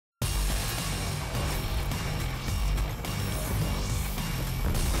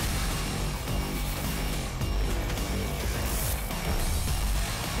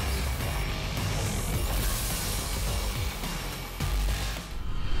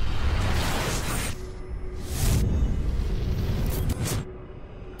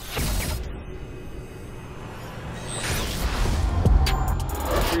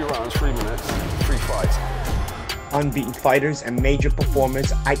unbeaten fighters and major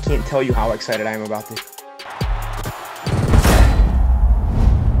performers. I can't tell you how excited I am about this.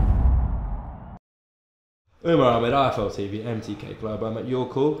 Umar Ahmed, IFL TV, MTK Club. I'm at your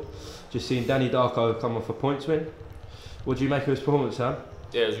call. Just seen Danny Darko come off a points win. What do you make of his performance, Sam?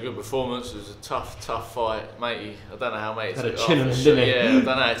 Yeah, it was a good performance. It was a tough fight. Matey, I don't know how Matey had took a chin it on off him, the didn't he? Yeah, I don't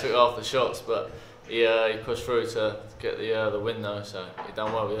know how he took it off the shots, but he pushed through to get the win though, so he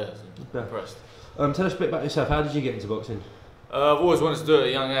done well, yeah. Impressed. Tell us a bit about yourself. How did you get into boxing? I've always wanted to do it at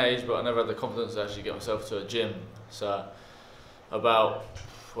a young age, but I never had the confidence to actually get myself to a gym. So about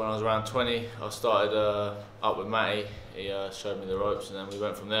when I was around 20, I started up with Matty. He showed me the ropes, and then we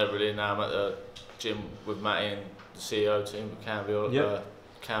went from there really. Now I'm at the gym with Matty and the CEO team with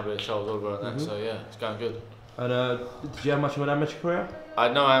Canby, Charles Oliver and that, so yeah, it's going good. And did you have much of an amateur career? I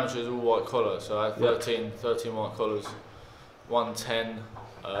had no amateurs, all white collar, so I had 13 white collars, won 10,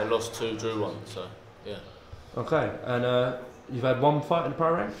 lost 2, drew 1, so yeah. Okay, and you've had one fight in the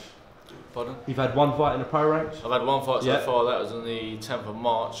pro ranks? Pardon? You've had one fight in the pro ranks? I've had one fight so far, that was on the 10th of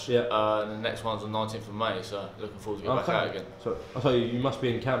March, and the next one's on the 19th of May, so looking forward to get back out again. So I thought you must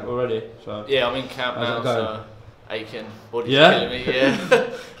be in camp already. So yeah, I'm in camp now, so aching, body's killing me,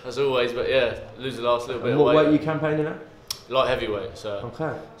 as always, but yeah, lose the last little bit of weight. What weight are you campaigning at? Light heavyweight, so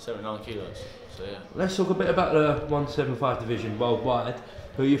 79 kilos, so yeah. Let's talk a bit about the 175 division worldwide.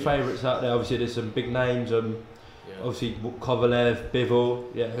 Who are your favourites out there? Obviously there's some big names, obviously Kovalev,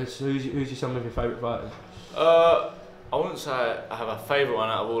 Bivol, who's some of your favourite fighters? I wouldn't say I have a favourite one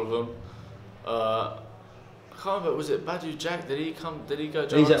out of all of them. I can't remember, was it BADOU Jack? Did he go?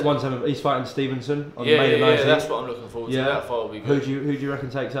 He's at 175. He's fighting Stevenson on May the 19th. Yeah, that's what I'm looking forward to. That fight will be good. Who do you reckon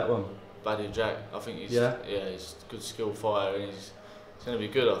takes that one? BADOU Jack. I think he's he's a good skill fighter and he's going to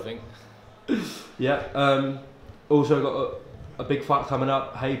be good, I think. Also got a big fight coming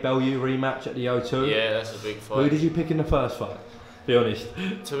up. HAYE BELLEW rematch at the O2. Yeah, that's a big fight. Who did you pick in the first fight? Be honest.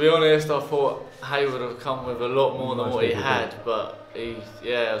 To be honest, I thought HAYE would have come with a lot more than what he had, but I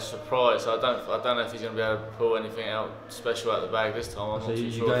was surprised. I don't know if he's going to be able to pull anything out special out of the bag this time. I'm not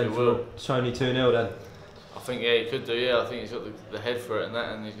too sure if he will. So only 2-0 then? I think he could do. I think he's got the head for it and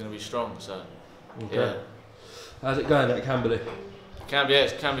that, and he's going to be strong. So How's it going at Camberley?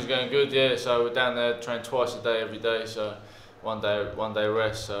 Camberley's going good. So we're down there training twice a day every day. So one day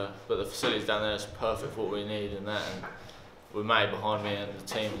rest. But the facilities down there is perfect for what we need and that. And with Matty behind me and the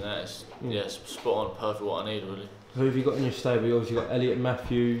team and that, it's spot on, perfect what I need really. Who have you got in your stable? You obviously got Elliot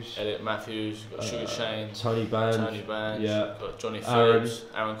Matthews, got Sugar Shane, Tony Bands, got Johnny Phillips,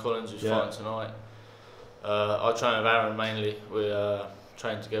 Aaron Collins who's fighting tonight. I train with Aaron mainly. We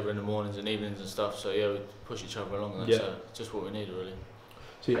train together in the mornings and evenings and stuff. So yeah, we push each other along. And that's just what we need really.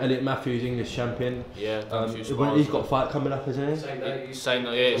 So Elliot Matthews, English champion. Yeah, he's got a fight coming up, isn't he? Same night. He's fighting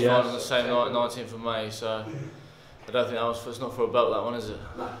on the same night, 19th of May. So I don't think it's not for a belt, that one, is it?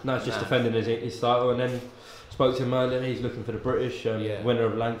 No, it's just defending his title. And then spoke to him earlier. He's looking for the British winner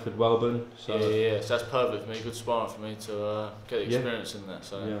of Langford Welburn. So so that's perfect for me. Good sparring for me to get the experience in that.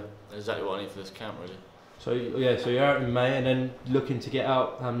 So exactly what I need for this camp, really. So so you're out in May and then looking to get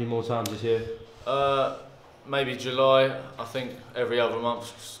out how many more times this year? Maybe July. I think every other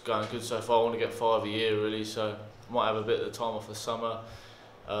month's going good so far. I want to get 5 a year really, so I might have a bit of the time off the summer.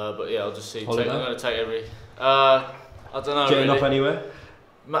 But yeah, I'll just see. I'm going to take every. I don't know. Jetting off anywhere?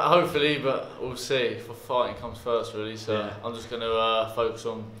 Hopefully, but we'll see. For fighting comes first, really. So I'm just going to focus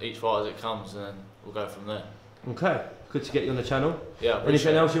on each fight as it comes, and then we'll go from there. Okay, good to get you on the channel. Yeah.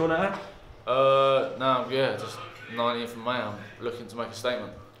 Anything else you want to add? No, just 19th of May. I'm looking to make a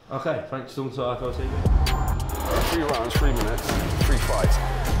statement. Okay, thanks for talking to IFL TV. 3 rounds, 3 minutes, 3 fights.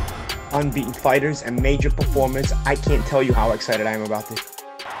 Unbeaten fighters and major performers. I can't tell you how excited I am about this.